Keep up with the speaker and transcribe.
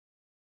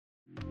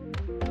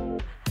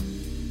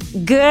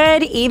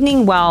Good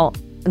evening. Well,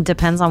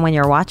 depends on when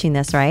you're watching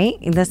this, right?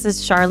 This is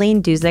Charlene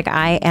Duzick.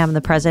 I am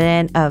the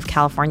president of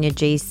California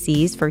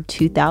JCs for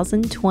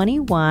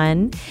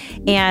 2021.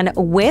 And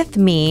with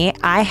me,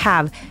 I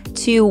have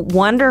two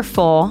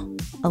wonderful,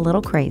 a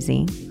little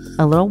crazy,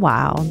 a little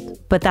wild,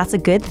 but that's a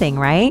good thing,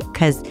 right?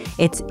 Because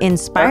it's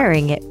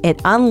inspiring. It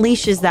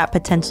unleashes that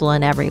potential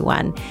in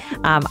everyone.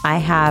 I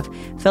have,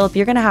 Philip,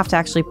 you're going to have to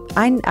actually,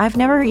 I've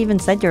never even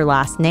said your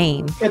last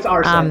name. It's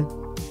Arce.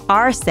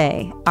 Arce,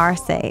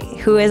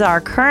 who is our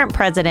current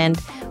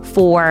president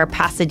for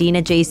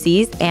Pasadena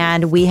JCs.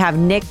 And we have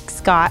Nick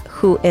Scott,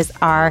 who is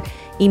our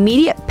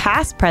immediate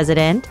past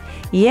president.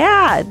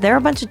 Yeah, there are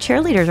a bunch of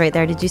cheerleaders right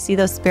there. Did you see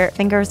those spirit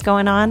fingers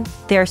going on?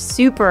 They're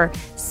super,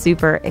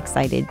 super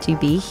excited to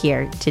be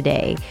here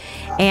today.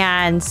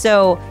 And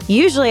so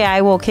usually I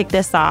will kick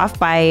this off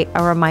by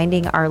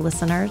reminding our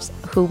listeners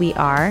who we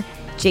are.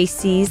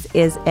 JCs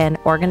is an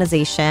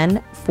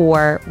organization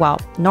for, well,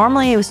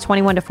 normally it was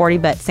 21 to 40,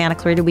 but Santa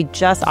Clarita, we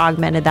just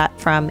augmented that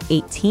from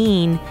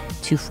 18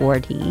 to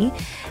 40.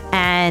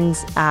 And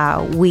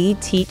we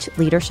teach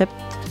leadership,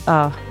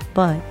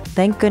 but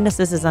thank goodness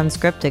this is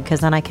unscripted because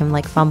then I can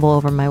like fumble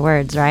over my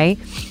words, right?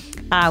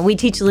 We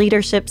teach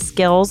leadership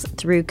skills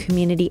through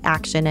community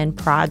action and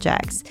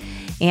projects.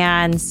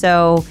 And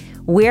so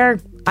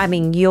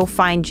you'll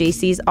find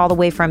JCs all the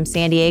way from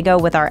San Diego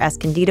with our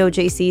Escondido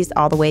JCs,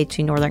 all the way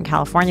to Northern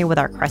California with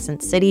our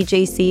Crescent City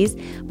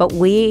JCs. But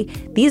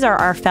these are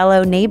our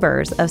fellow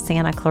neighbors of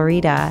Santa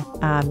Clarita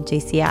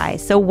JCI.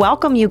 So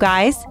welcome, you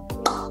guys.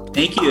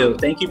 Thank you.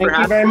 Thank you for having me.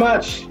 Thank you very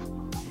much.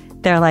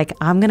 They're like,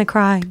 I'm going to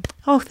cry.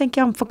 Oh, thank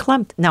you. I'm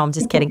verklempt. No, I'm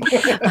just kidding.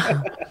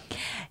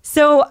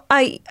 So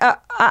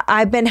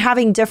I've been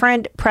having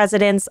different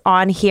presidents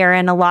on here,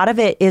 and a lot of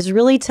it is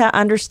really to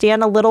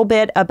understand a little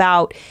bit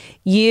about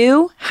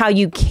you, how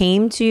you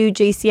came to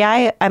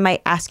JCI. I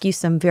might ask you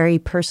some very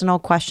personal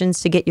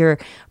questions to get your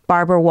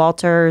Barbara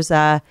Walters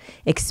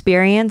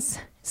experience,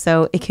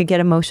 so it could get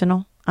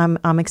emotional.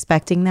 I'm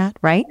expecting that,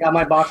 right? Got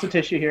my box of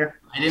tissue here.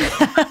 I didn't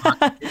have my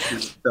box of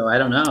tissue, so I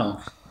don't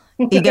know.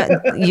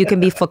 You can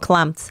be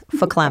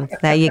verklempt.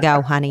 There you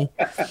go, honey.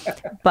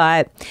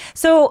 But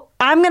so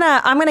I'm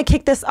gonna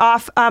kick this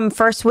off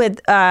first with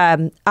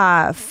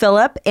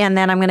Philip, and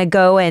then I'm gonna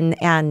go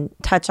and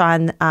touch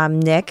on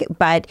Nick.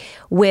 But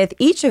with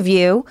each of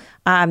you,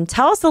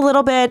 tell us a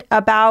little bit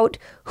about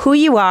who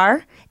you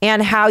are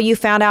and how you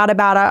found out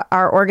about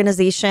our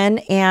organization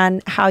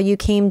and how you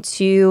came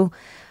to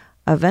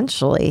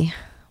eventually,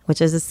 which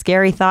is a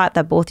scary thought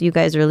that both you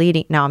guys are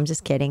leading. No, I'm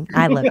just kidding.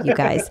 I love you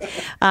guys.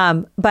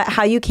 But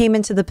how you came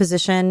into the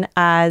position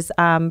as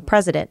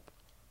president.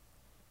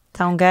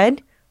 Sound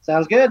good?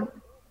 Sounds good.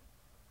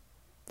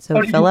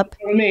 So Philip,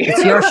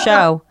 it's your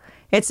show.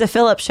 It's the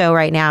Philip show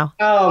right now.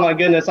 Oh my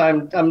goodness,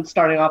 I'm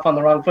starting off on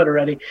the wrong foot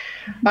already.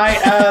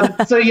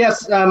 So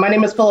yes, my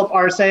name is Philip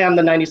Arce. I'm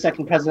the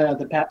 92nd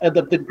president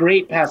of the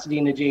great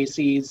Pasadena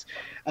JCs.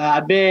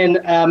 I've been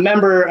a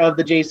member of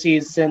the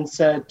JCs since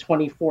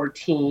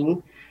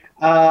 2014.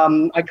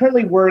 I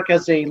currently work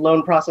as a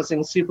loan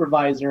processing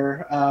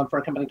supervisor for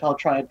a company called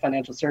Triad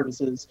Financial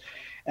Services.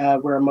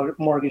 We're a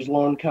mortgage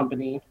loan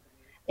company.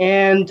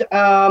 And,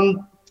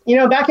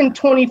 back in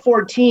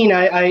 2014,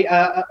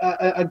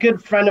 a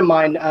good friend of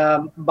mine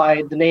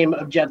by the name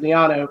of Jed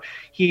Liano,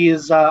 he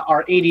is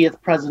our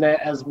 80th president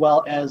as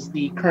well as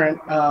the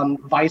current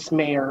vice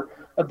mayor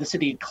of the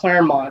city of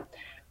Claremont.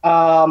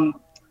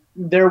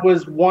 There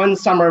was one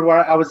summer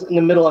where I was in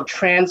the middle of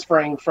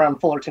transferring from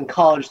Fullerton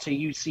College to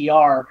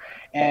UCR.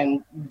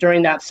 And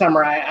during that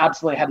summer, I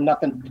absolutely had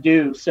nothing to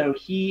do. So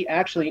he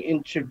actually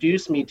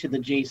introduced me to the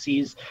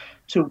JCs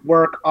to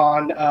work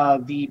on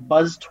the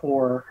Buzz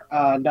Tour,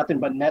 Nothing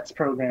But Nets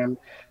program.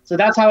 So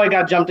that's how I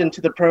got jumped into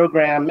the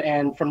program.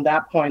 And from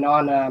that point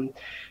on,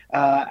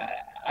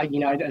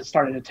 I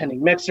started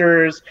attending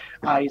mixers.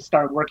 I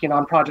started working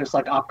on projects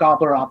like Op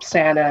Gobbler, Op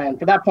Santa, and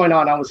from that point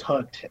on, I was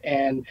hooked.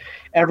 And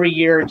every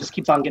year, it just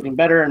keeps on getting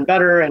better and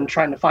better, and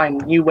trying to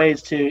find new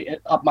ways to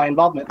up my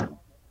involvement.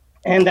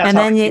 And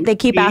then they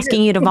keep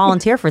asking you to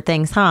volunteer for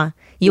things, huh?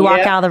 You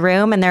walk out of the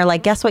room, and they're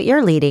like, "Guess what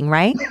you're leading,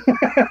 right?"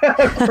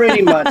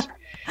 Pretty much.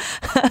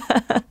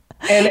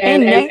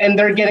 And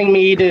they're getting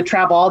me to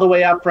travel all the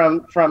way up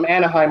from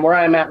Anaheim, where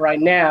I'm at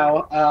right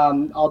now,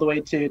 all the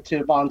way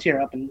to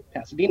volunteer up in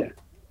Pasadena.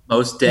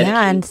 Most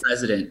dedicated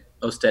president.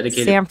 Most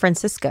dedicated. San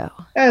Francisco.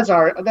 That's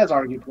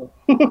arguable.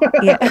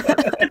 Yeah.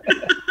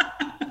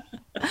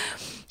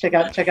 check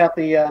out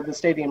the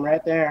stadium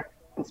right there.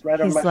 It's right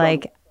over my He's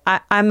like,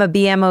 I'm a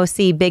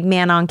BMOC, big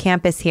man on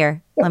campus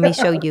here. Let me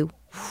show you.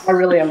 I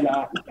really am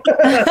not.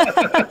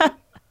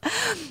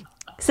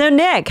 So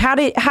Nick, how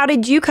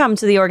did you come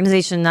to the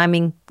organization? I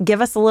mean, give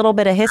us a little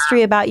bit of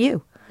history about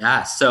you.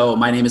 Yeah. So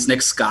my name is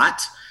Nick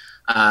Scott.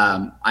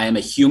 I am a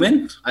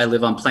human. I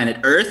live on planet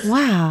Earth.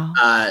 Wow.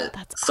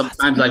 That's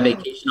sometimes awesome. I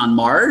vacation on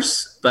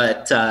Mars,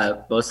 but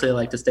mostly I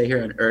like to stay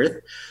here on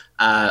Earth.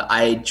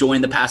 I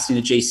joined the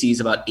Pasadena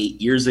JCs about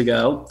 8 years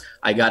ago.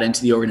 I got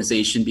into the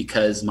organization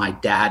because my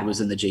dad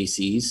was in the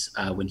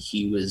JCs when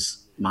he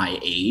was my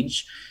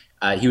age.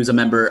 He was a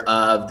member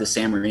of the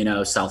San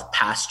Marino South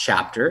Pass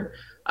chapter,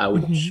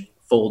 which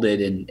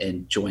folded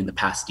and joined the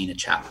Pasadena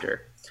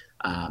chapter.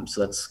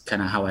 So that's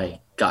kind of how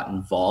I got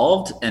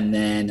involved. And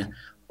then,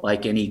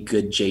 like any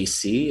good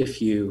JC,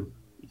 if you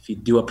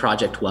do a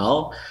project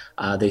well,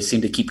 they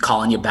seem to keep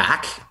calling you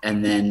back.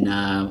 And then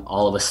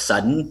all of a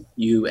sudden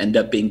you end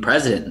up being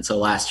president. And so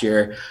last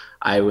year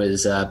I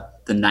was the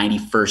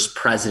 91st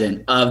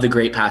president of the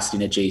Great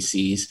Pasadena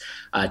JCs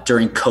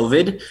during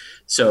COVID.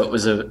 So it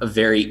was a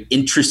very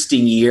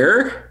interesting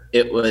year.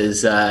 It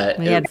was,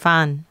 we had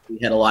fun. We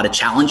had a lot of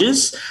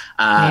challenges,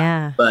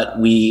 but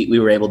we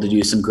were able to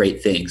do some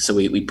great things. So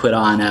we put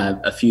on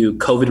a few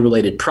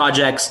COVID-related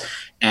projects,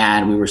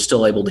 and we were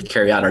still able to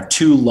carry out our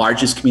 2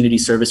 largest community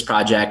service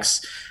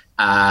projects.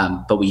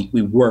 But we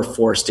were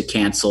forced to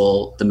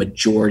cancel the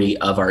majority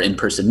of our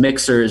in-person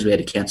mixers. We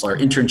had to cancel our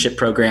internship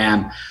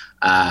program,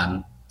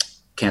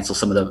 cancel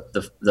some of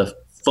the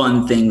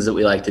fun things that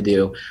we like to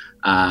do.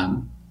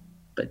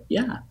 But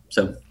yeah,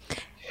 so.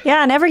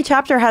 Yeah, and every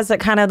chapter has that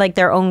kind of like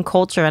their own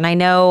culture. And I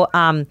know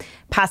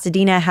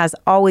Pasadena has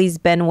always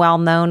been well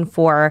known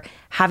for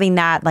having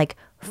that like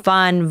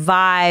fun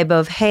vibe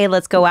of, hey,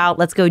 let's go out,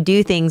 let's go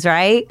do things,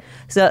 right?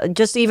 So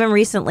just even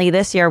recently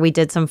this year, we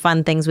did some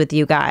fun things with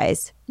you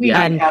guys.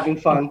 Having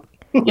fun.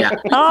 Yeah.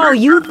 Oh,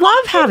 you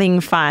love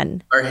having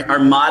fun. Our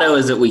motto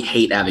is that we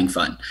hate having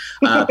fun.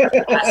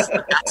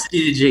 Pasadena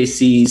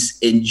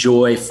JCs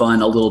enjoy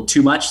fun a little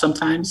too much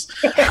sometimes.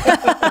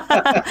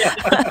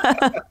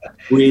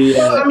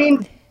 Well, I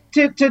mean,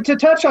 to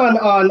touch on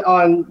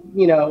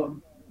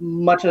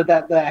much of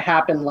that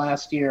happened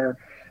last year.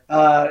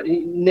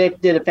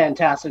 Nick did a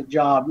fantastic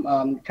job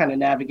kind of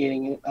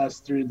navigating us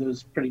through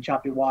those pretty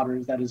choppy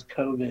waters that is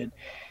COVID.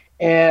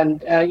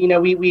 And,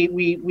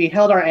 we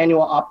held our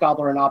annual Op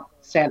Gobbler and Op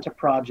Santa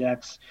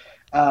projects.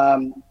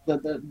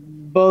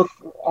 Both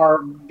are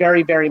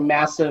very, very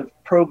massive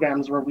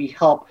programs where we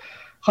help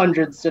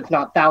hundreds, if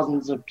not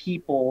thousands of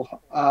people.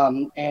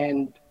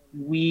 And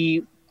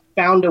we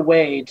found a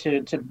way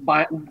to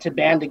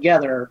band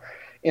together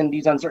in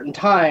these uncertain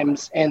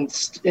times and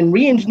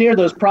re-engineer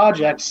those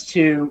projects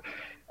to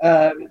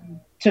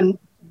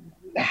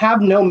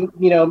have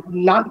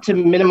not to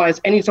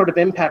minimize any sort of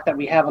impact that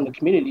we have on the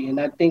community. And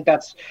I think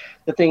that's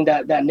the thing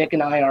that Nick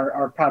and I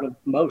are proud of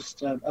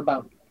most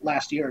about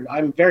last year.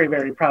 I'm very,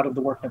 very proud of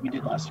the work that we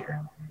did last year.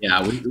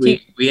 Yeah,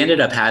 we ended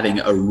up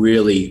having a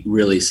really,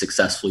 really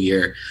successful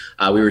year.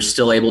 We were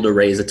still able to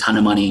raise a ton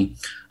of money.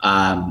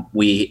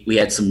 We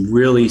had some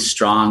really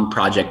strong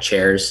project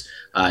chairs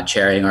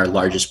chairing our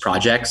largest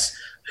projects,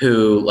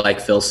 who, like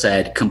Phil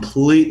said,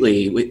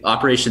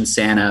 Operation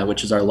Santa,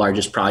 which is our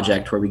largest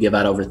project, where we give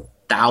out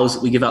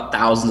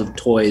thousands of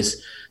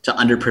toys to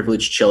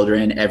underprivileged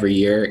children every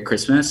year at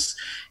Christmas,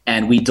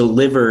 and we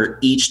deliver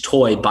each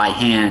toy by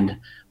hand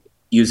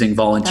using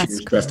volunteers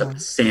dressed up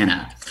as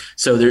Santa.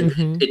 So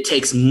it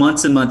takes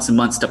months and months and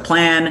months to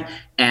plan.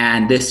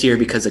 And this year,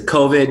 because of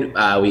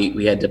COVID,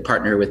 we had to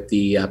partner with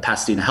the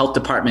Pasadena Health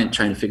Department,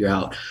 trying to figure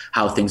out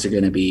how things are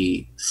going to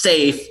be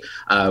safe.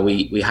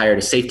 We hired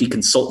a safety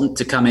consultant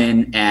to come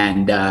in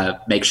and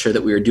make sure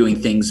that we were doing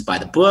things by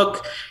the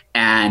book.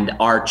 And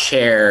our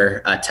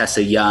chair,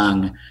 Tessa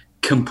Young,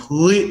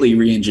 completely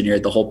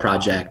re-engineered the whole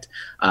project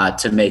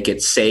to make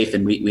it safe.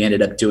 And we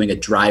ended up doing a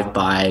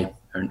drive-through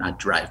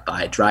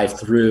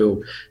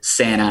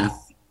Santa.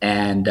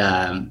 And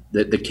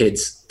the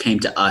kids came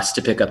to us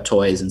to pick up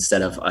toys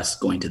instead of us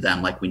going to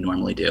them like we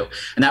normally do.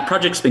 And that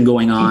project's been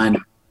going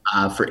on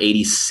for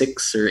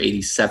 86 or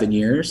 87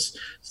 years.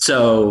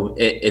 So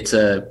it's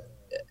a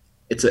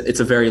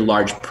very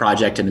large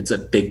project, and it's a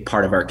big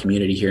part of our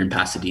community here in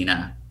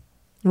Pasadena.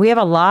 We have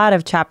a lot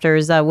of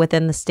chapters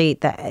within the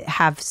state that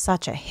have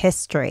such a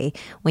history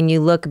when you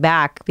look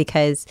back,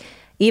 because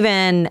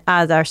even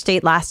our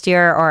state last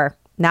year, or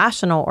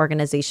national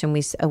organization,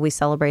 we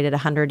celebrated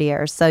 100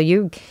 years. So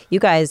you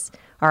guys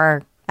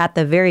are at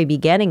the very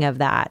beginning of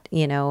that,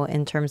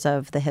 in terms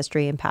of the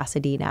history in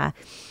Pasadena.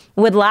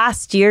 With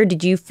last year,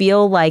 did you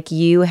feel like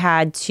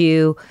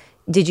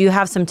did you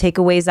have some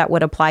takeaways that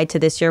would apply to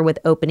this year with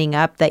opening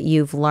up, that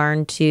you've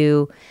learned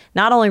to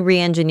not only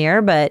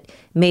re-engineer, but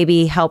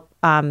maybe help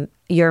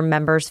your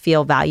members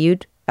feel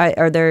valued?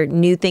 Are there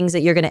new things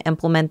that you're going to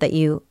implement that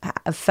you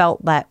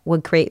felt that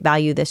would create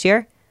value this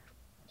year?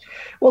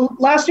 Well,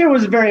 last year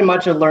was very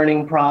much a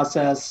learning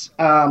process.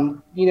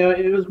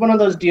 It was one of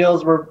those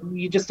deals where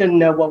you just didn't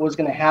know what was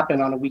going to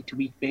happen on a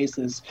week-to-week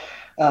basis,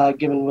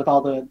 given with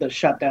all the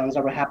shutdowns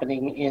that were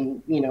happening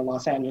in,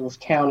 Los Angeles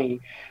County.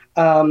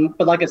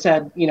 But like I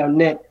said,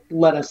 Nick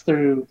led us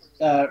through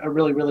a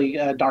really, really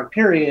dark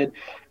period,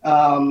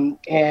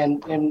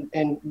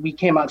 and we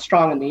came out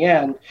strong in the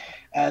end.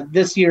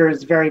 This year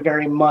is very,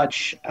 very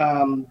much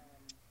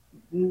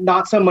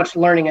not so much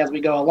learning as we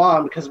go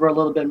along, because we're a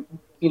little bit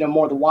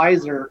more the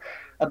wiser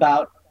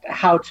about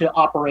how to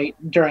operate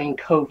during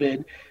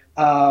COVID.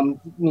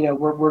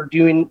 We're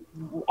doing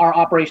our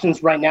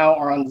operations right now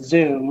are on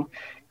Zoom,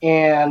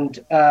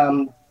 and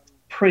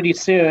pretty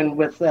soon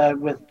with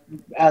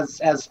as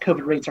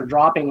COVID rates are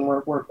dropping,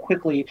 we're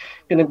quickly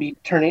going to be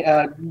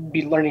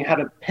be learning how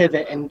to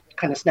pivot and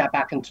kind of snap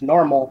back into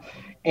normal.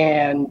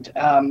 And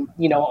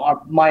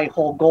my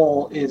whole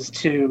goal is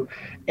to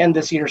end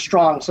this year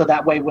strong, so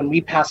that way when we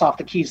pass off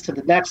the keys to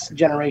the next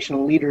generation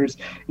of leaders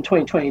in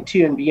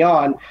 2022 and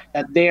beyond,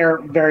 that they're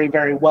very,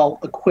 very well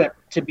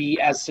equipped to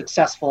be as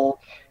successful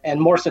and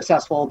more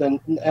successful than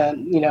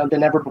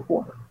ever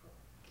before.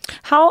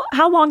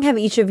 How long have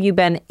each of you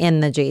been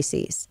in the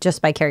JCs?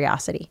 Just by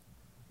curiosity.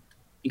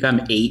 I think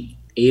I'm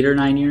 8 or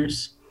 9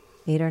 years.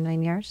 8 or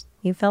 9 years.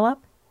 You, Philip?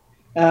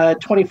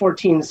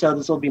 2014. So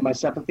this will be my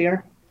 7th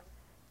year.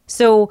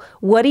 So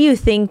what do you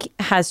think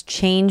has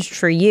changed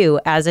for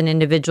you as an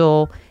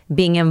individual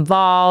being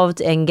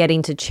involved and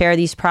getting to chair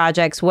these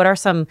projects? What are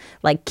some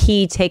like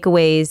key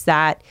takeaways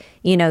that,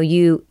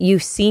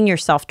 you've seen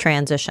yourself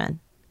transition?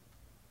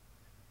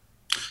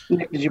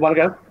 Nick, did you want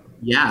to go?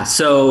 Yeah.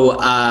 So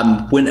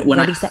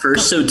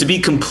so to be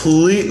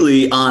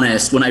completely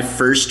honest, when I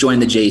first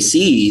joined the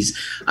JCs,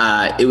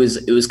 it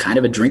was kind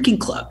of a drinking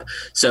club.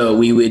 So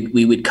we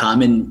would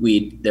come and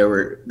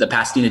the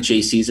Pasadena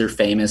JCs are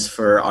famous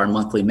for our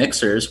monthly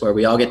mixers where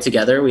we all get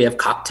together. We have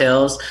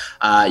cocktails.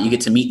 You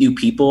get to meet new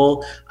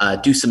people,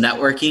 do some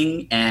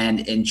networking, and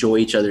enjoy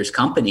each other's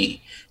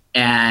company.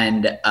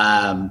 And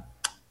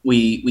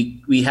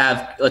we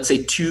have, let's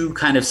say, two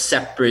kind of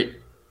separate.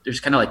 There's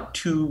kind of like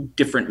two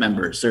different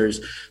members.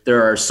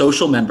 There are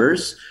social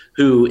members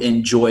who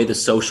enjoy the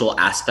social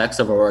aspects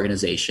of our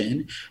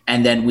organization.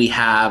 And then we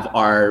have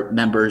our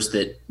members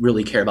that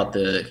really care about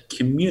the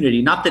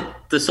community. Not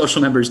that the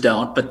social members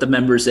don't, but the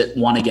members that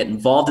want to get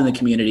involved in the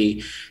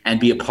community and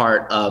be a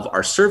part of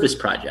our service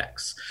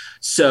projects.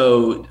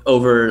 So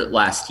over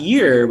last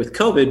year with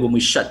COVID, when we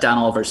shut down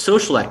all of our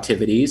social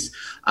activities,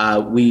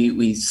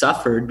 we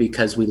suffered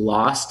because we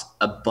lost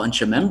a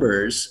bunch of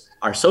members,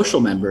 our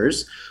social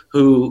members,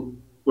 who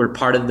were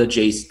part of the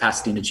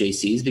Pasadena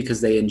JCs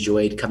because they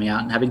enjoyed coming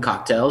out and having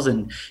cocktails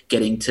and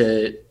getting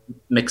to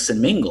mix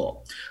and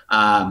mingle.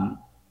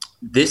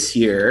 This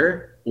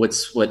year,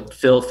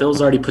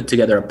 Phil's already put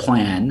together a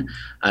plan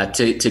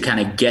to kind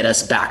of get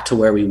us back to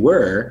where we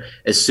were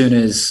as soon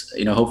as,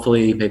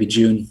 hopefully maybe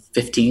June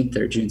 15th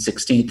or June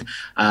 16th,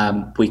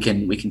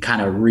 we can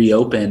kind of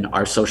reopen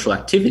our social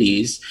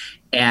activities.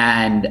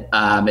 And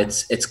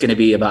it's going to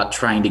be about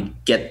trying to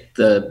get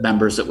the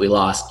members that we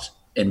lost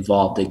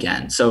involved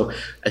again. So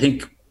I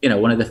think,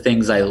 one of the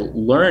things I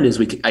learned is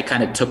I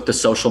kind of took the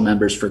social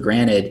members for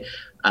granted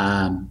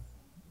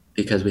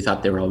because we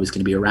thought they were always going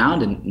to be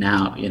around. And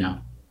now,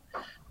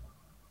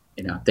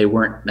 they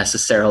weren't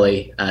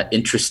necessarily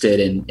interested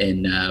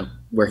in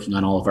working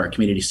on all of our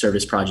community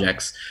service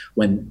projects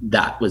when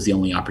that was the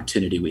only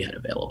opportunity we had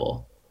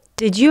available.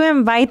 Did you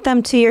invite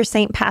them to your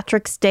St.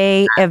 Patrick's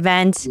Day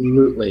event?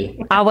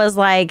 Absolutely. I was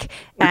like,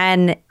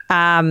 and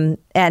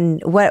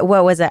what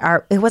was it?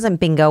 It wasn't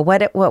bingo.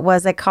 What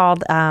was it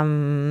called?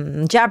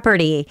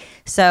 Jeopardy.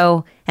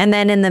 So, and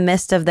then in the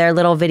midst of their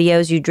little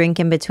videos, you drink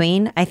in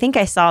between. I think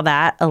I saw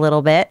that a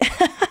little bit.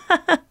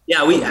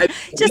 Yeah,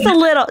 just a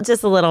little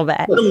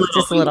bit.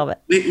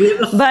 We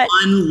have a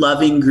fun,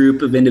 loving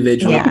group of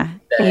individuals. Yeah,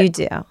 you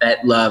do.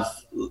 That love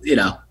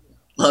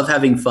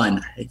having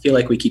fun. I feel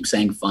like we keep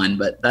saying fun,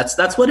 but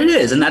that's what it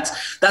is. And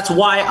that's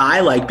why I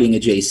like being a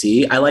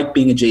JC. I like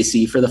being a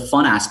JC for the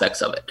fun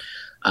aspects of it.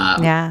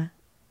 Yeah.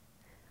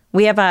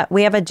 We have a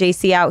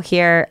JC out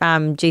here,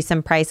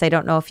 Jason Price. I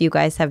don't know if you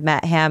guys have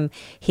met him.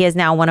 He is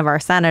now one of our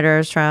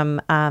senators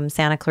from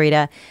Santa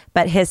Clarita,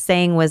 but his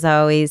saying was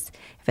always,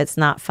 if it's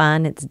not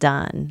fun, it's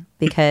done.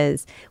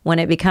 Because when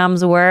it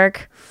becomes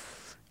work,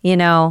 you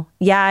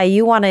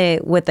want to,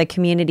 with the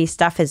community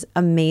stuff is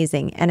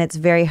amazing and it's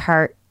very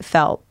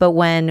heartfelt. But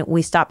when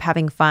we stop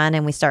having fun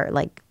and we start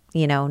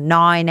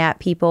gnawing at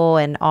people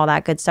and all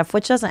that good stuff,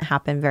 which doesn't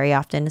happen very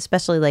often,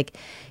 especially when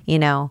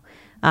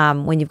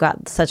you've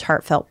got such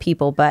heartfelt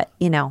people, but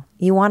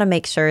you want to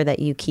make sure that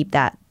you keep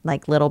that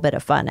little bit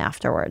of fun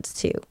afterwards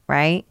too,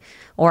 right?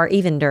 Or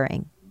even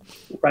during.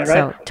 Right.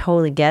 So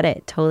totally get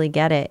it.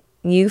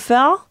 You,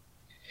 Phil?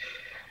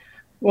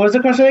 What was the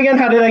question again?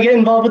 How did I get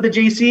involved with the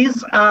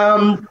JCs?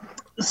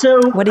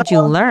 What did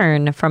you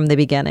learn from the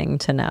beginning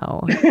to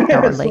know?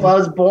 I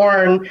was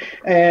born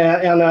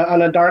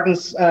on a dark and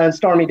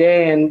stormy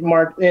day in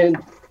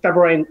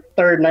February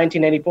 3rd,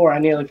 1984. I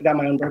nearly forgot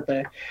my own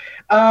birthday.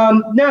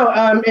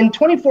 In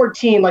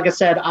 2014, like I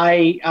said,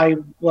 I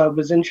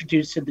was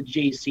introduced to the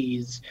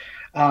JCs.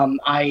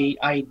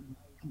 I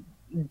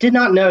did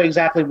not know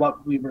exactly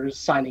what we were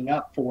signing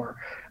up for.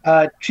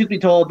 Truth be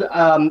told,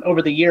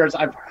 over the years,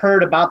 I've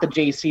heard about the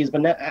JCs,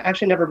 but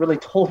actually never really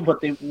told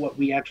what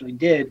we actually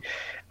did.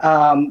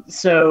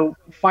 So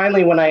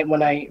finally, when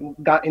I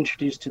got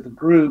introduced to the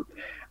group,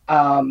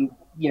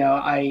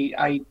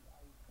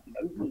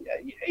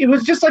 it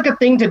was just like a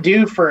thing to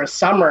do for a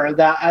summer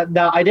that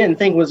I didn't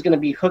think was going to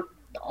be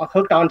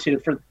hooked onto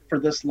for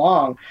this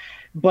long.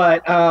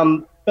 But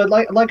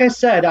like I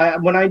said,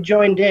 when I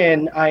joined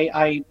in,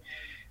 I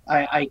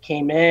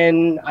came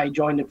in, I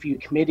joined a few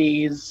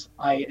committees.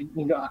 I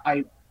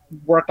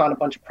worked on a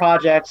bunch of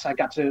projects. I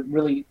got to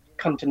really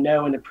come to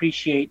know and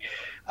appreciate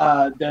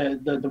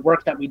the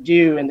work that we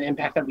do and the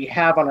impact that we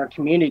have on our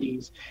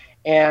communities.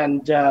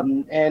 And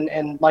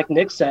like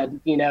Nick said,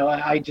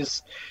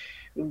 it's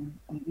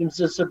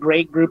just a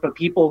great group of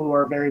people who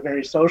are very,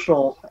 very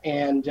social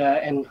and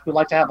who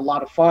like to have a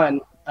lot of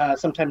fun,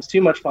 sometimes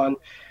too much fun.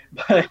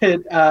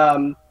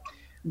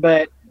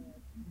 But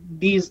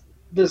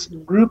this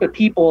group of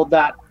people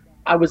that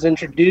I was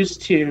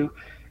introduced to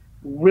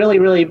really,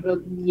 really,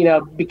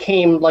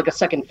 became like a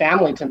second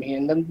family to me.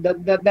 And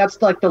then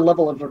that's like the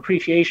level of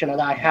appreciation that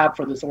I have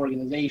for this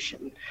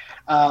organization.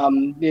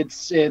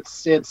 It's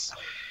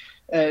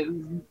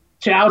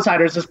to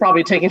outsiders, it's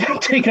probably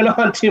taken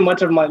on too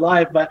much of my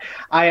life, but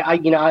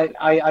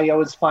I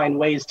always find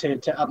ways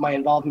to up my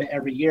involvement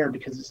every year,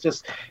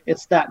 because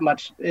it's that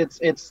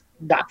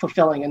that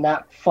fulfilling and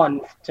that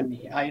fun to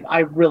me. I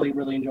really,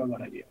 really enjoy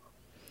what I do.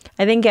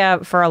 I think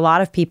for a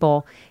lot of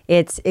people,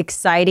 it's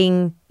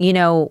exciting,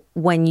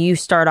 when you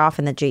start off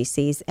in the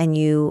JCs and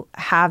you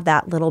have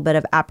that little bit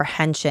of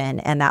apprehension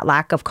and that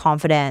lack of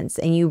confidence,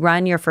 and you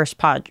run your first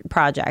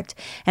project,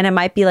 and it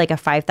might be like a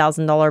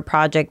 $5,000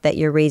 project that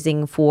you're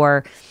raising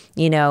for,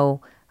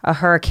 a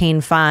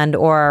hurricane fund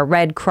or a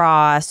Red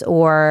Cross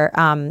or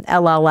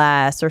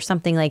LLS or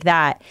something like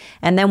that.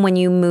 And then when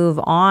you move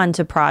on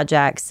to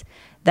projects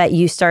that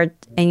you start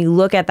and you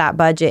look at that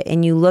budget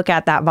and you look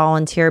at that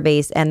volunteer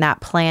base and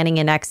that planning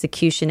and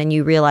execution, and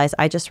you realize,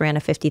 I just ran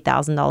a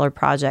 $50,000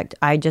 project.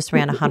 I just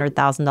ran a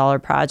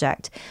 $100,000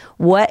 project.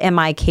 What am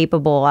I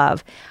capable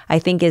of? I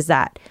think is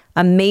that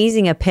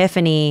amazing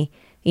epiphany,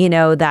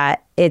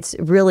 that it's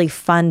really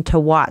fun to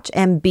watch,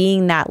 and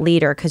being that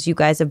leader, because you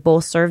guys have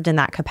both served in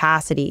that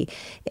capacity,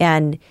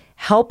 and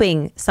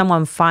helping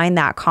someone find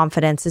that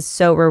confidence is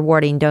so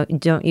rewarding.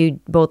 Don't you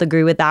both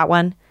agree with that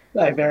one?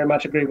 I very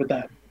much agree with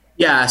that.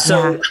 Yeah.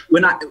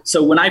 When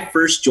I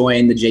first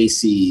joined the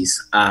JCs,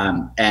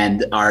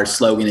 and our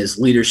slogan is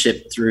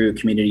leadership through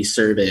community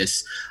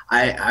service,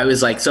 I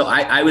was like,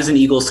 I was an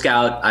Eagle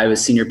Scout. I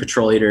was senior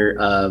patrol leader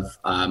of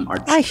our.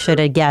 I should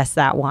have guessed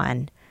that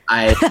one.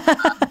 I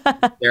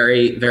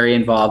very, very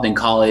involved in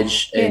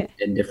college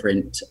in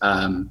different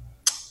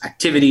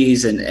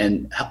activities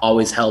and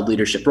always held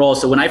leadership roles.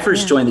 So when I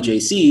first joined the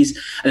JCs,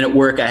 and at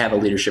work I have a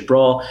leadership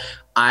role,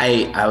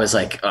 I was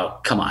like, oh,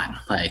 come on.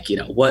 Like,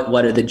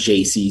 what are the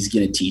JCs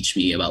going to teach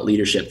me about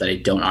leadership that I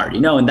don't already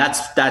know? And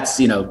that's,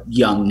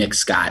 young Nick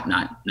Scott,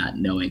 not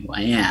knowing who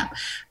I am.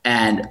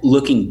 And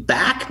looking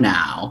back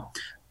now,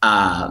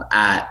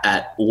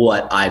 at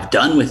what I've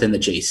done within the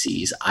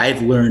JCs,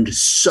 I've learned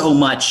so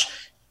much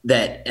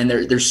and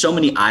there's so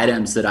many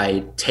items that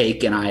I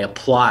take and I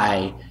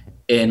apply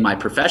in my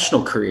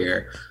professional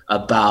career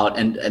about,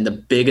 and the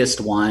biggest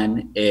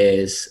one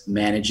is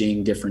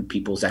managing different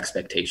people's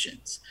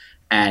expectations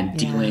and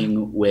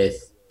dealing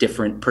with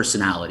different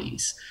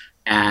personalities.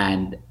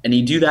 And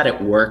you do that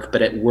at work,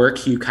 but at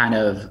work you kind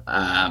of,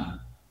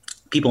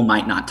 people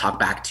might not talk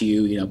back to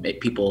you,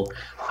 people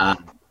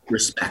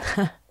respect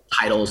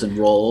titles and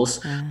roles.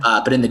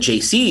 But in the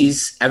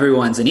JCs,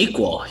 everyone's an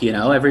equal,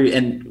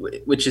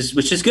 which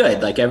is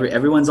good. Like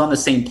everyone's on the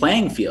same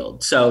playing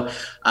field. So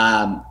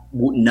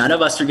none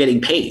of us are getting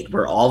paid.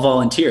 We're all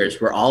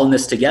volunteers. We're all in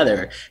this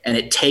together. And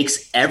it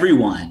takes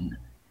everyone,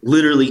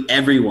 literally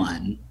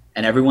everyone,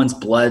 and everyone's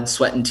blood,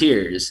 sweat, and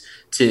tears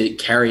to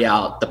carry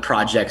out the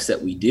projects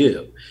that we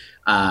do.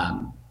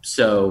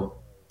 So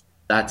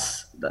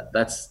that's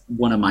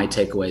one of my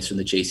takeaways from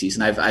the JCs.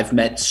 And I've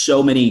met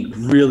so many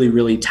really,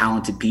 really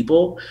talented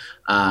people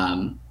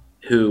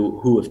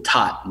who have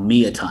taught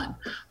me a ton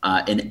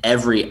in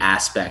every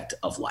aspect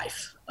of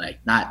life, like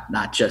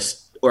not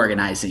just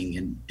organizing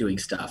and doing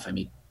stuff. I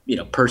mean,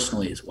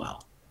 personally as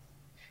well.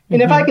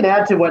 And if I can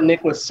add to what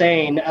Nick was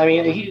saying, I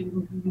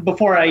mean,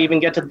 before I even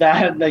get to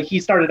that, he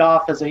started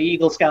off as an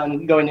Eagle Scout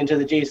and going into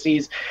the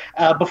JCs.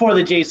 Before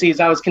the JCs,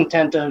 I was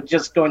content of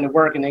just going to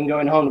work and then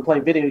going home to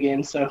play video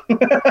games. So,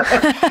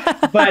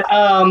 but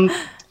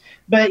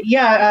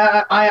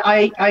yeah,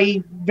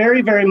 I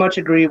very, very much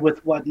agree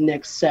with what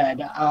Nick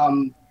said.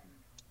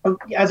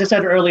 As I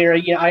said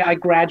earlier, I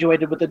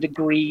graduated with a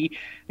degree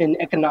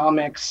in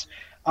economics,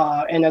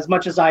 and as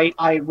much as I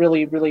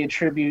really, really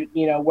attribute,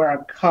 where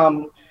I've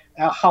come.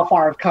 How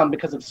far I've come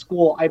because of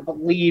school, I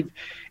believe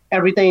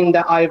everything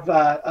that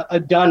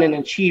I've done and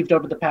achieved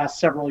over the past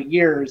several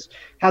years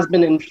has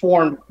been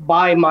informed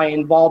by my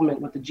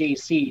involvement with the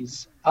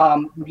JCs.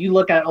 You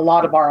look at a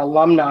lot of our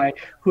alumni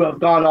who have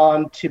gone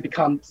on to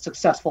become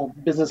successful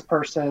business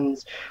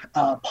persons,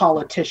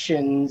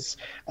 politicians,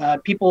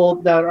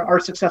 people that are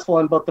successful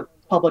in both the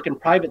public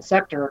and private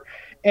sector.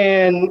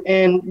 And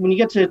when you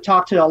get to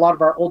talk to a lot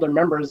of our older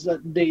members,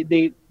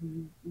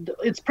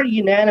 it's pretty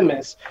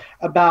unanimous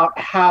about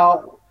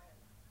how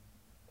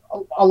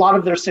a lot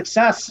of their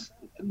success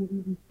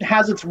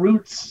has its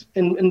roots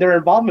in their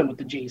involvement with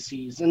the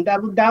JCs. And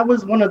that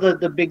was one of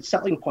the big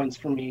selling points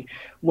for me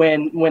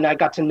when I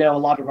got to know a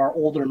lot of our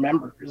older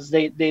members.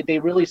 They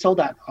really sold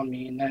that on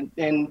me,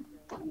 and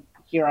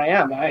here I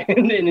am,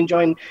 and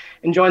enjoying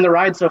the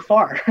ride so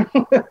far.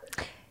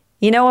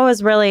 You know what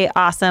was really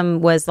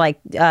awesome was like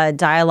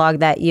dialogue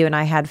that you and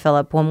I had,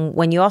 Philip,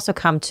 when you also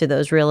come to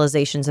those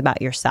realizations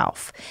about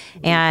yourself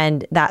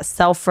and that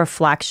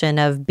self-reflection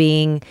of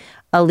being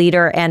a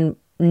leader and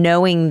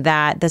knowing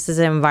that this is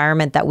an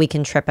environment that we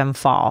can trip and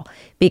fall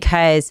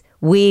because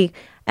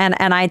and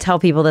I tell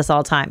people this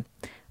all the time,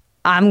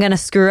 I'm going to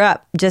screw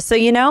up, just so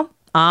you know.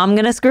 I'm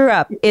going to screw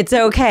up. It's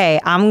okay.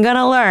 I'm going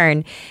to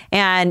learn.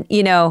 And,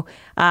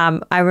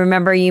 I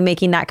remember you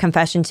making that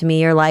confession to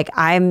me. You're like,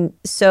 I'm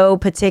so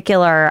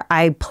particular.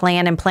 I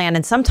plan and plan.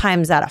 And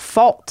sometimes at a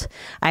fault,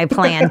 I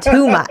plan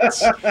too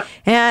much.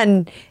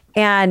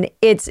 And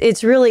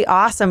it's really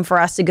awesome for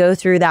us to go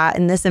through that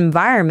in this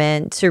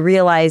environment to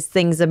realize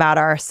things about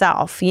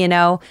ourselves.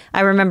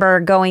 I remember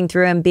going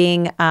through and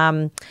being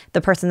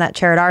the person that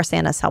chaired our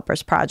Santa's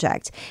Helpers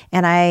project,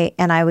 and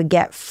I would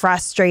get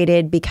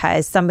frustrated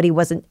because somebody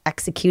wasn't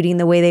executing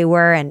the way they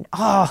were, and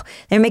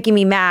they're making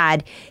me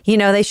mad.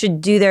 They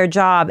should do their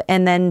job,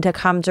 and then to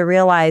come to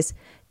realize,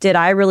 did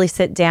I really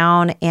sit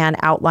down and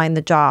outline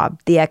the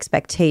job, the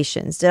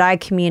expectations? Did I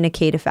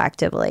communicate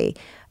effectively?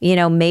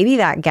 Maybe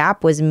that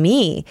gap was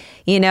me,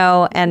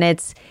 and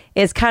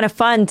it's kind of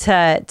fun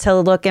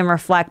to look and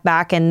reflect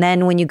back. And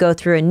then when you go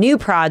through a new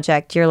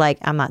project, you're like,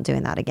 I'm not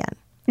doing that again.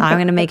 I'm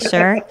going to make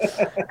sure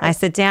I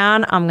sit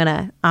down. I'm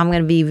going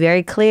to be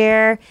very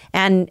clear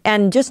and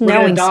just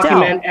knowing still.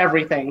 Document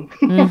everything.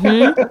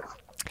 Mm-hmm.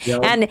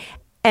 Yep.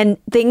 And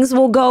things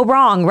will go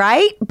wrong,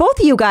 right? Both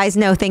of you guys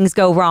know things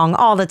go wrong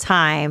all the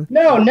time.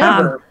 No,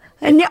 never.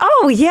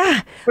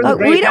 Yeah. For the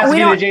great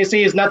Pasadena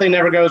JCs, nothing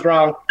ever goes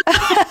wrong.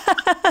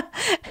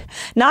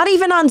 Not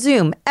even on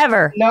Zoom,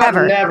 ever.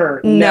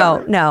 Never.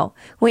 No.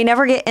 We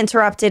never get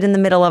interrupted in the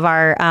middle of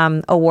our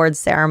awards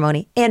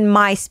ceremony. In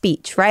my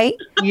speech, right?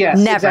 Yes,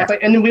 never. Exactly.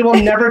 And we will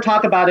never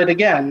talk about it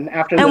again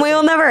after this. And we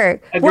will never.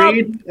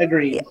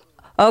 Agreed.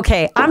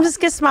 Okay, I'm just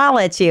going to smile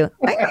at you.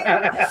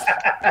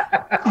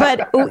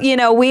 But,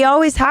 we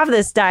always have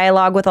this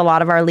dialogue with a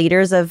lot of our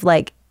leaders of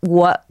like,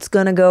 what's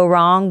going to go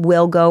wrong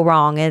will go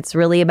wrong. It's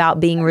really about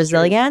being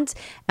resilient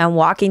and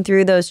walking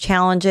through those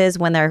challenges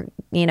when they're,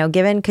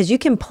 given, because you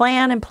can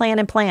plan and plan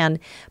and plan,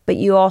 but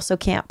you also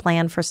can't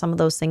plan for some of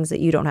those things that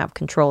you don't have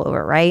control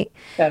over, right?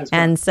 That is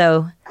correct. And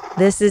so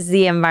this is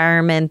the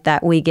environment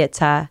that we get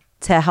to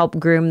help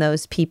groom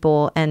those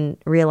people and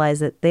realize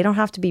that they don't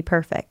have to be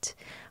perfect.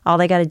 All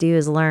they got to do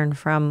is learn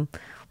from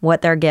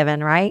what they're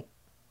given, right?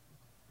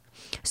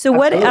 So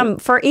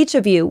what, for each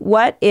of you,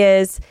 what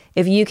is,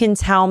 if you can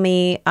tell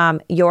me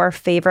your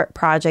favorite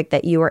project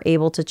that you were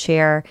able to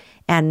chair,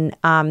 and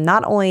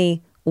not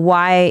only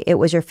why it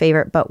was your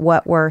favorite, but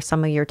what were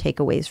some of your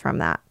takeaways from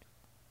that?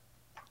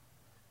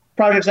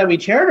 Projects that we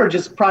chaired, or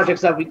just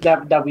projects that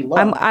we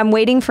love? I'm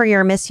waiting for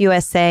your Miss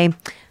USA.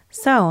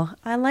 So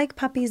I like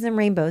puppies and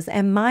rainbows,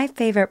 and my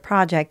favorite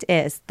project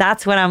is,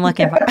 that's what I'm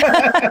looking for.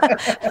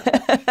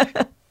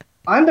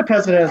 I'm the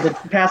president of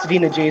the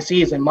Pasadena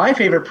JCs, and my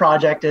favorite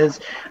project is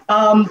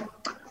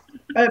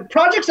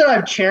projects that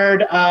I've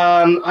chaired.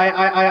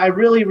 I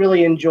really,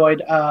 really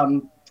enjoyed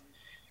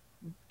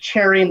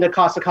chairing the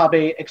Casa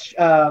Cabe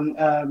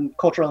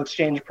cultural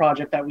exchange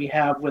project that we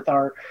have with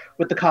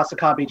the Casa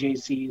Cabe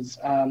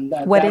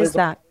JCs. What is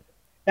that?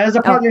 That is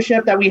a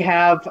partnership that we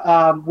have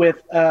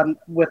with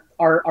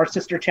our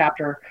sister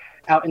chapter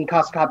out in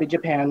Casa Cabe,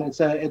 Japan.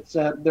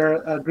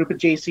 They're a group of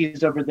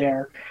JCs over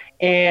there,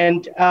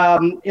 and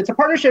it's a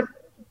partnership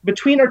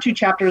between our two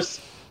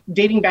chapters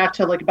dating back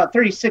to like about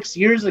 36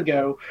 years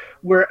ago,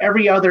 where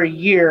every other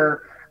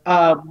year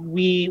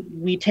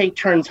we take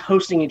turns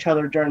hosting each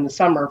other during the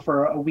summer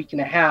for a week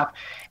and a half,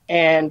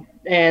 and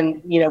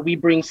we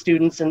bring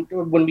students and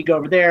when we go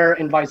over there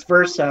and vice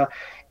versa.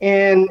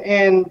 And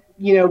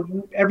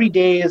every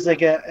day is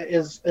like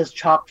is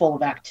chock full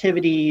of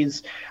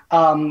activities,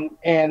 and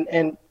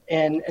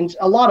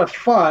a lot of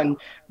fun.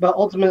 But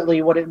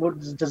ultimately, what it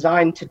was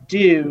designed to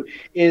do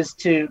is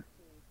to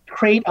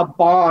create a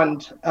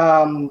bond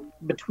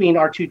between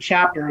our two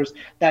chapters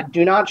that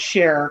do not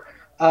share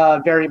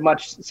very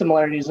much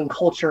similarities in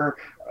culture,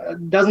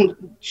 doesn't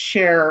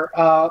share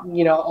a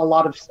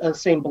lot of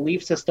same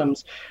belief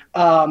systems,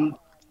 and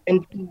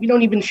we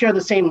don't even share the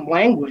same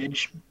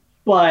language,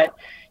 but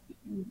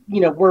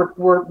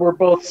we're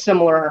both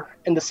similar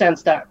in the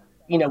sense that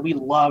we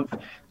love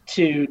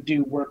to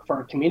do work for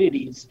our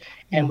communities,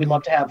 and we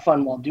love to have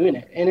fun while doing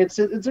it. And it's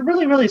a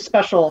really, really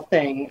special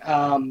thing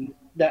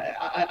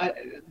that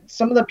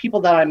some of the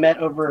people that I met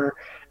over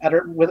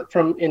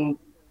in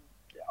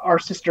our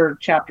sister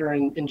chapter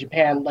in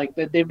Japan, like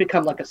they've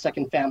become like a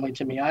second family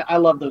to me. I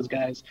love those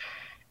guys.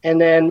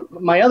 And then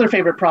my other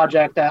favorite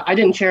project that I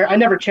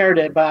never chaired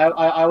it, but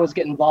I always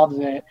get involved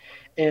in it,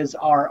 is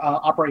our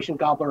Operation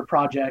Gobbler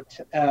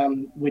project,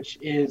 which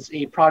is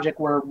a project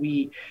where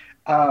we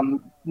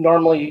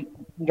normally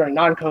during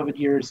non-COVID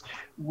years,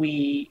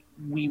 we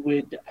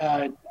would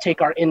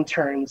take our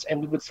interns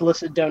and we would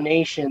solicit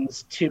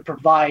donations to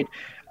provide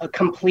a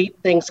complete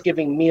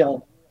Thanksgiving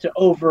meal to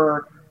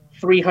over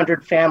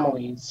 300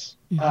 families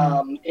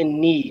in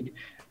need.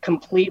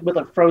 complete with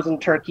a frozen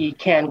turkey,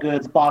 canned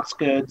goods, boxed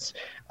goods,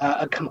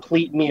 a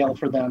complete meal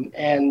for them.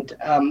 And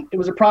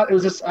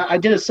I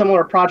did a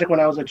similar project when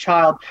I was a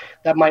child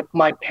that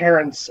my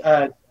parents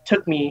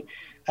took me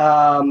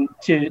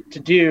to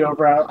do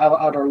over at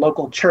our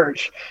local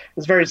church. It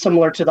was very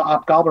similar to the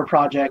Op Gobbler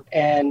project.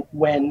 And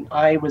when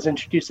I was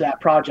introduced to that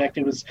project,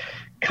 it was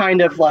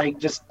kind of like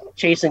just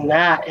chasing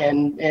that.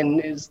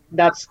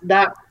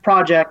 That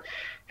project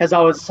has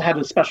always had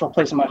a special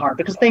place in my heart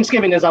because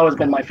Thanksgiving has always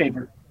been my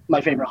favorite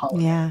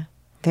holiday. Yeah.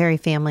 Very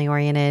family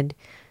oriented,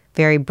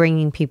 very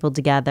bringing people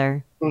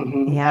together.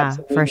 Mm-hmm, yeah,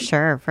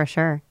 absolutely. For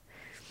sure.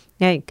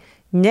 Now,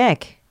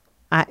 Nick,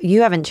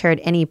 you haven't chaired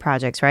any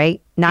projects,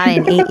 right? Not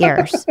in 8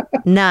 years.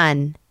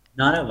 None.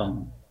 None of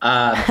them.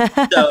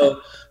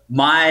 So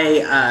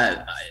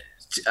my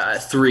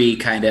 3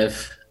 kind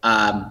of,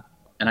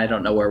 and I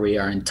don't know where we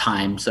are in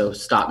time, so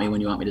stop me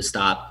when you want me to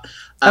stop.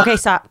 Okay,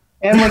 stop.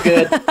 And we're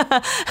good.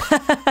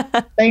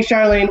 Thanks,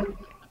 Charlene.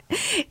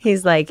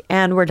 He's like,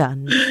 and we're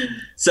done.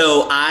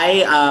 So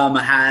I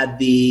had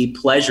the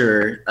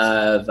pleasure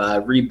of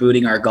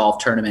rebooting our golf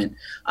tournament,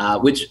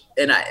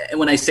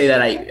 when I say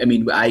that, I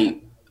mean,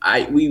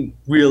 we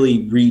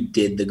really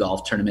redid the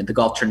golf tournament. The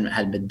golf tournament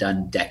had been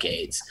done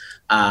decades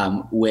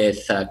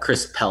with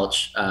Chris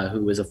Pelch,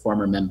 who was a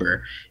former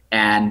member.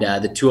 And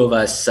the two of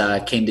us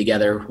came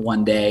together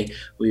one day.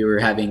 We were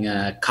having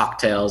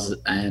cocktails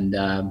and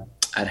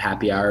at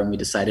happy hour, and we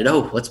decided,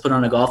 let's put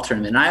on a golf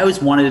tournament. And I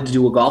always wanted to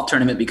do a golf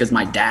tournament because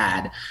my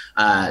dad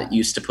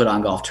used to put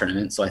on golf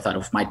tournaments. So I thought,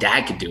 if my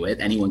dad could do it,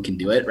 anyone can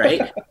do it,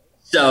 right?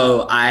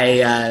 So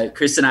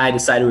Chris and I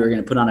decided we were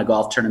going to put on a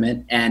golf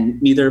tournament,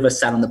 and neither of us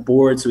sat on the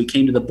board. So we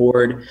came to the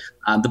board.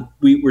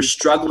 We were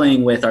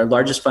struggling with our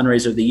largest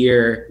fundraiser of the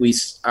year. We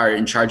are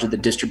in charge of the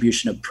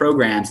distribution of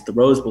programs at the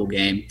Rose Bowl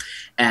game,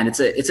 and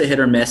it's a hit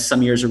or miss.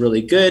 Some years are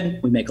really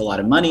good. We make a lot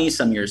of money.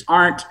 Some years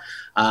aren't.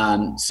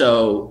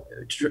 So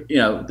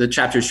the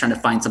chapter is trying to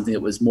find something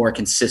that was more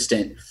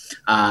consistent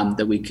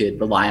that we could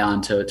rely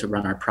on to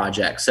run our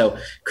project. So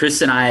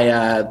Chris and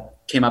I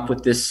came up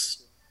with this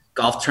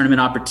golf tournament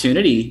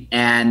opportunity,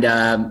 and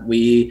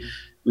we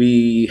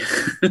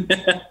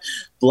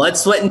blood,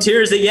 sweat, and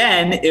tears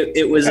again.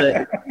 It was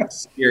an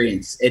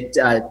experience.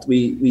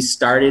 We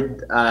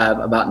started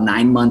about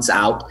 9 months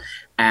out,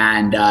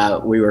 and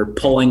we were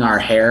pulling our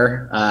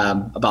hair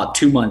about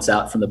 2 months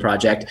out from the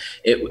project.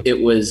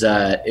 It was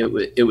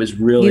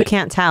really. You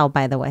can't tell,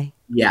 by the way.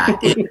 Yeah,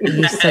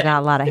 you still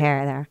got a lot of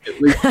hair there.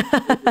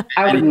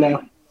 I wouldn't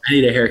know. I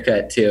need a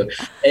haircut too.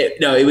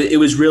 It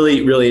was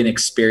really, really an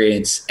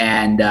experience.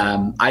 And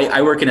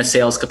I work in a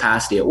sales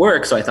capacity at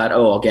work. So I thought,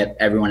 I'll get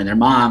everyone and their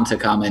mom to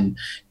come and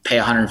pay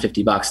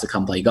 $150 to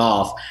come play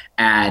golf.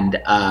 And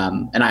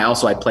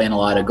I play in a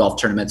lot of golf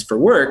tournaments for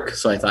work.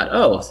 So I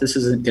thought, this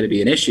isn't going to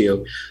be an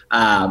issue.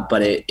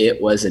 But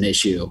it was an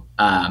issue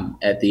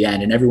at the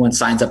end, and everyone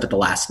signs up at the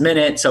last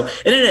minute. So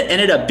it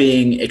ended up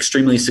being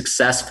extremely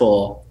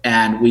successful.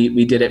 And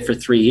we did it for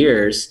 3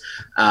 years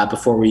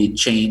before we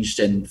changed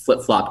and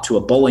flip-flopped to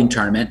a bowling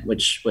tournament,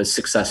 which was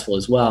successful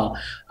as well.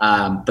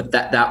 But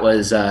that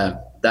was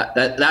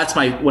that's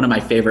one of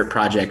my favorite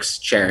projects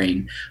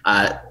chairing.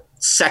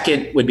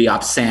 Second would be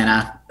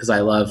Opsana, because I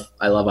love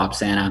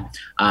Opsana.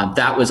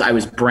 I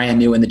was brand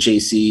new in the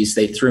JCs.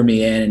 They threw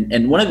me in.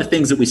 And one of the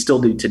things that we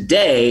still do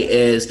today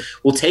is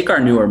we'll take our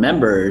newer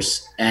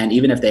members, and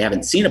even if they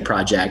haven't seen a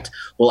project,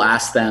 we'll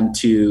ask them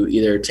to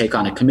either take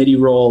on a committee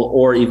role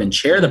or even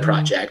chair the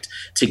project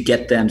to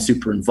get them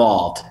super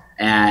involved.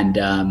 And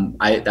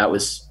that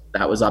was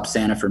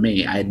Opsana for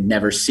me. I had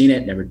never seen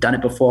it, never done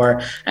it before.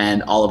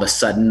 And all of a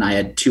sudden I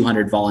had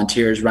 200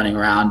 volunteers running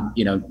around,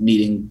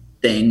 needing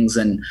things,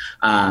 and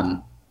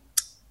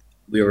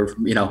we were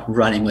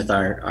running with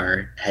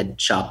our head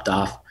chopped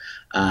off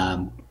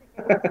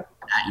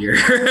that year.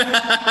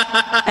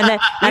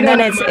 and then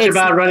it's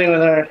about running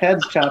with our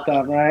heads chopped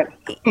off, right?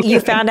 You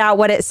found out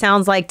what it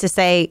sounds like to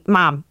say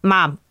mom,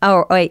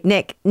 oh wait,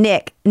 Nick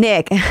right?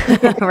 They'd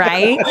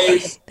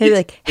be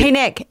like, hey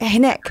Nick.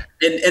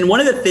 And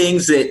one of the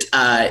things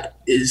that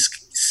is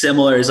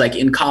similar is, like,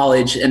 in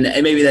college, and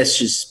maybe that's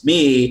just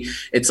me,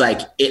 it's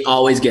like it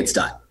always gets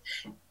done.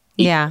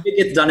 Yeah. It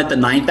gets done at the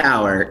 9th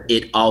hour.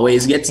 It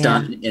always gets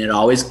done, and it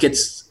always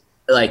gets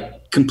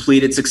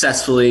completed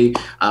successfully.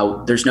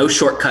 There's no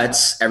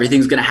shortcuts.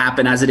 Everything's going to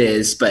happen as it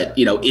is, but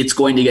it's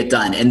going to get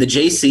done. And the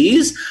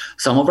JCs,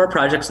 some of our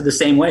projects are the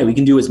same way. We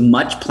can do as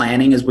much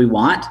planning as we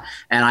want.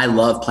 And I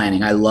love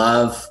planning. I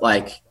love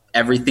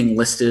everything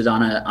listed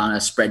on a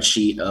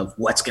spreadsheet of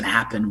what's going to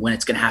happen, when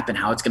it's going to happen,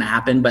 how it's going to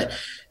happen. But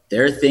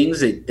there are things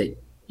that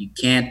you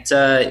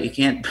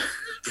can't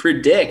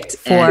predict,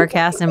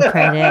 forecast and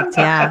predict.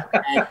 Yeah.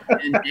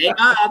 And hang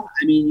up.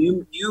 I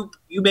mean, you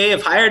may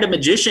have hired a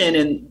magician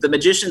and the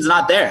magician's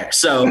not there.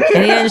 So and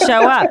he didn't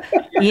show up.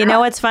 You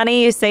know what's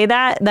funny? You say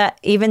that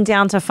even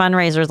down to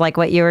fundraisers, like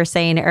what you were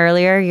saying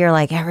earlier, you're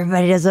like,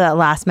 everybody does it at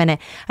last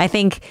minute. I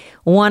think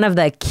one of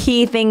the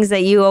key things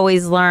that you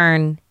always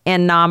learn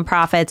in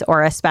nonprofits,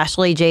 or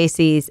especially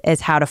JCs,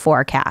 is how to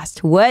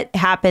forecast what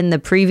happened the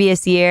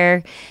previous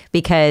year,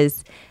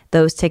 because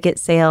those ticket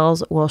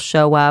sales will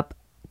show up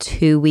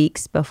 2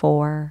 weeks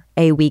before,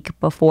 a week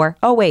before.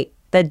 Oh, wait,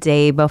 the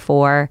day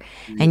before.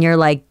 And you're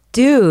like,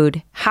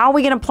 dude, how are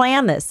we going to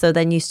plan this? So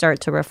then you start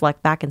to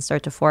reflect back and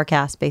start to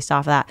forecast based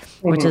off of that,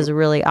 which is a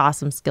really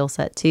awesome skill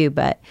set too.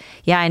 But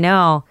yeah, I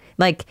know,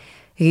 like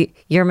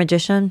your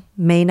magician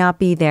may not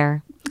be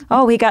there.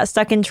 Oh, he got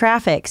stuck in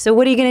traffic. So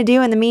what are you going to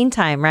do in the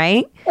meantime,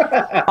 right?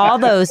 All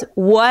those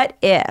what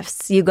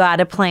ifs you got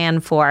to plan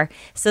for.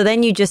 So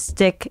then you just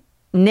stick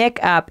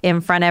Nick up in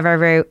front of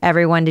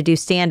everyone to do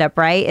stand up,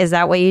 right? Is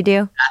that what you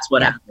do? That's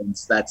what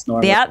happens. That's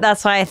normal. Yeah,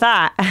 that's what I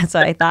thought. That's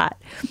what I thought.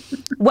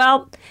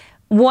 Well,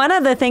 one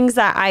of the things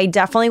that I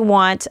definitely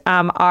want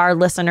our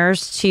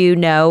listeners to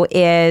know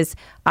is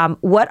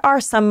what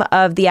are some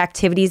of the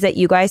activities that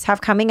you guys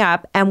have coming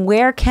up, and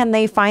where can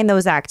they find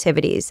those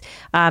activities?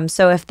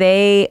 So if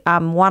they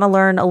want to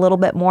learn a little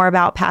bit more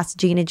about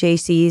Pasadena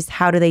JCs,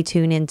 how do they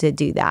tune in to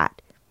do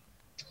that?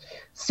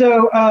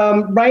 So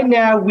right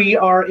now we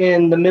are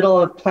in the middle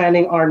of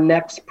planning our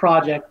next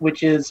project,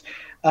 which is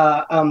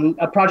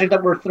a project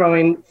that we're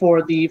throwing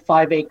for the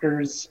 5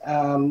 Acres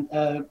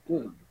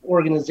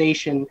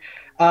organization.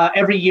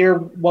 Every year,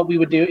 what we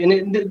would do,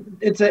 and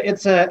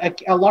it's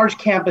a large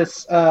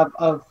campus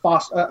of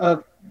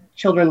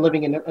children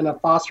living in a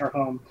foster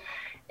home.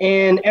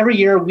 And every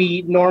year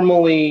we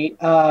normally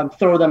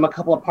throw them a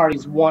couple of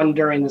parties, one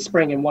during the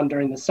spring and one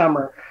during the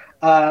summer.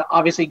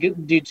 Obviously,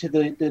 due to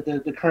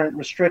the current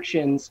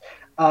restrictions,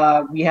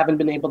 we haven't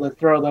been able to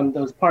throw them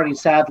those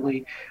parties,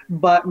 sadly.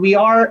 But we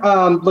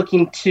are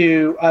looking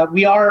to,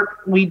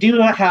 we do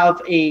have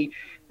a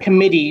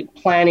committee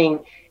planning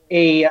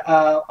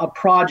a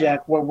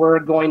project where we're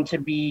going to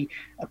be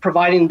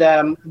providing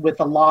them with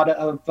a lot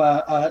of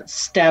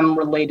STEM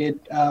related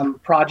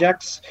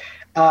projects.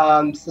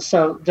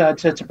 So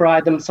to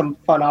provide them some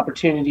fun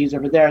opportunities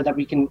over there that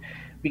we can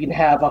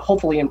have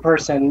hopefully in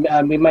person.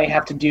 We might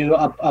have to do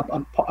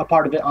a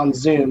part of it on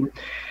Zoom.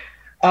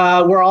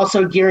 We're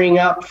also gearing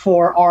up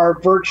for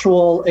our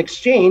virtual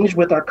exchange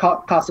with our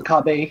Casa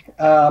Cable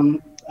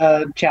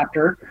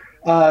chapter,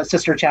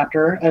 sister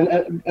chapter.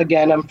 And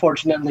again,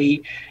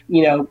 unfortunately,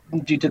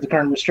 due to the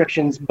current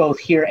restrictions, both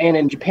here and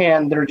in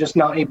Japan, they're just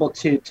not able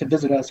to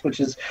visit us, which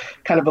is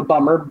kind of a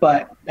bummer.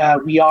 But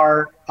we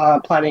are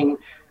planning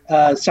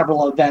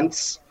several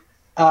events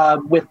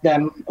with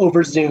them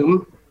over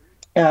Zoom.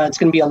 It's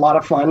going to be a lot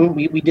of fun.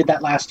 We did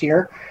that last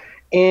year,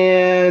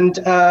 and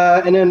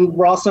then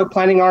we're also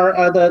planning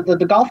our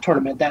the golf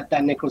tournament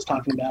that Nick was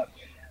talking about.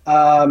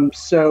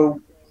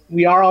 So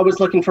we are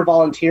always looking for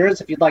volunteers.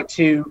 If you'd like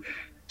to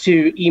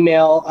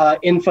email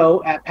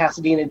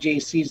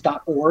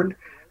info@pasadenajcs.org.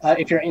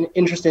 If you're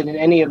interested in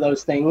any of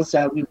those things,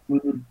 we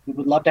would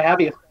love to have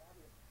you.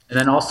 And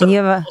then also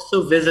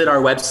visit our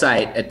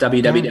website at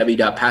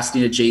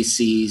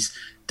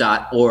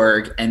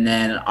www.pasadenajcs.org, and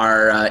then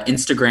our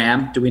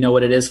Instagram. Do we know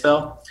what it is,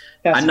 Phil?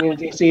 Pasadena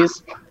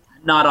JCs.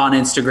 Not on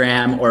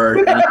Instagram or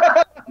anything.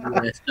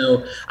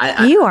 So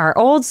you are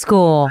old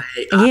school.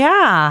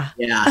 Yeah.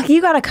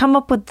 You got to come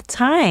up with the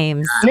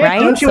times, Nick, right?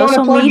 Don't you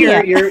Social want to plug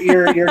media.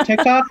 your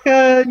TikTok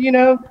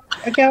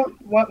account?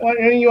 Why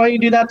don't you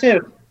do that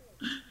too?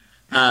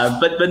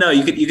 But no,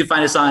 you can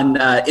find us on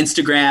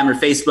Instagram or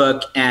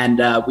Facebook,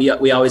 and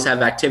we always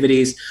have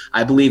activities.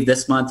 I believe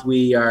this month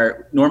we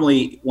are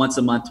normally once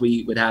a month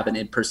we would have an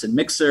in-person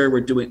mixer.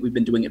 We've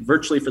been doing it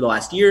virtually for the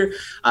last year.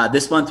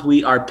 This month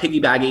we are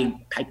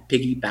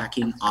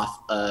piggybacking off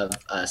of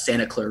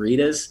Santa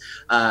Clarita's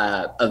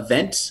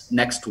event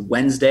next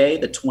Wednesday,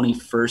 the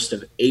 21st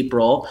of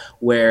April,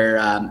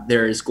 where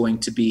there is going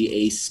to be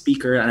a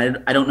speaker,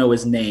 and I don't know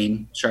his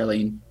name.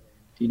 Charlene,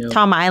 do you know?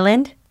 Tom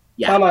Island.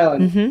 Yeah. Palm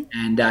Island. Mm-hmm.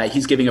 And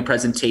he's giving a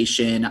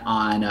presentation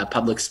on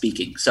public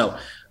speaking. So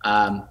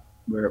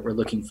we're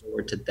looking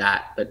forward to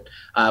that. But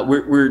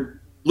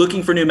we're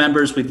looking for new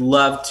members. We'd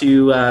love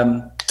to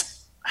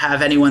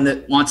have anyone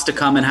that wants to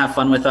come and have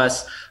fun with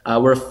us.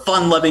 We're a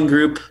fun-loving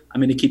group.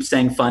 I'm going to keep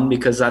saying fun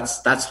because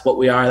that's what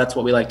we are. That's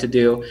what we like to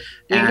do.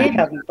 We hate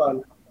having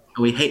fun.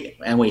 We hate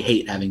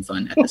having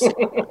fun at the same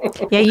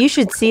time. Yeah, you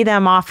should see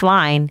them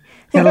offline.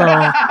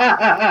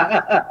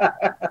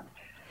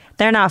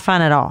 They're not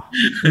fun at all.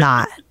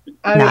 Not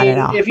at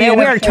all.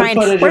 We're trying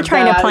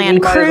to plan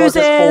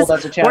cruises.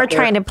 We're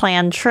trying to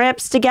plan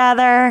trips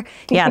together.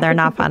 Yeah, they're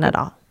not fun at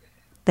all.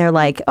 They're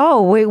like,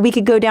 oh, we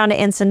could go down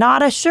to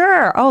Ensenada.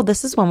 Sure. Oh,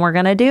 this is when we're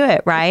going to do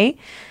it, right?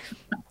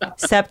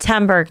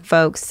 September,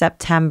 folks,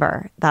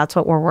 September. That's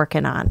what we're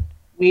working on.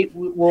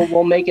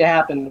 We'll make it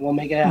happen. We'll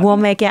make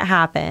it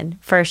happen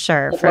For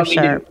sure.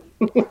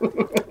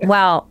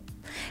 Well,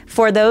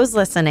 for those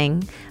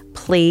listening,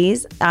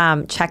 please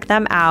check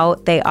them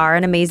out. They are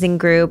an amazing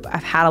group.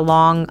 I've had a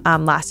long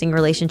lasting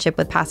relationship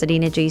with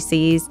Pasadena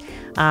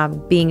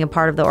JCs, being a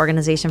part of the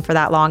organization for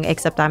that long,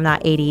 except I'm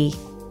not 80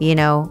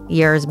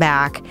 years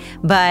back.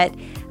 But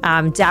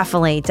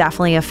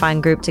definitely a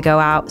fun group to go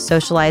out,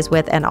 socialize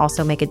with, and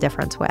also make a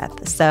difference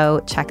with.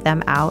 So check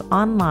them out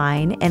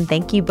online. And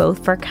thank you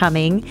both for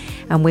coming.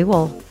 And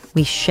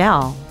we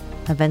shall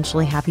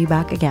eventually have you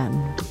back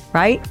again,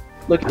 right?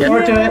 Looking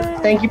forward to it.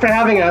 Thank you for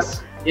having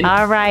us. in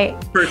All right.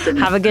 person.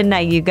 Have a good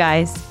night, you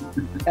guys.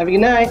 Have a good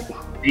night.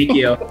 Thank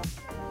you.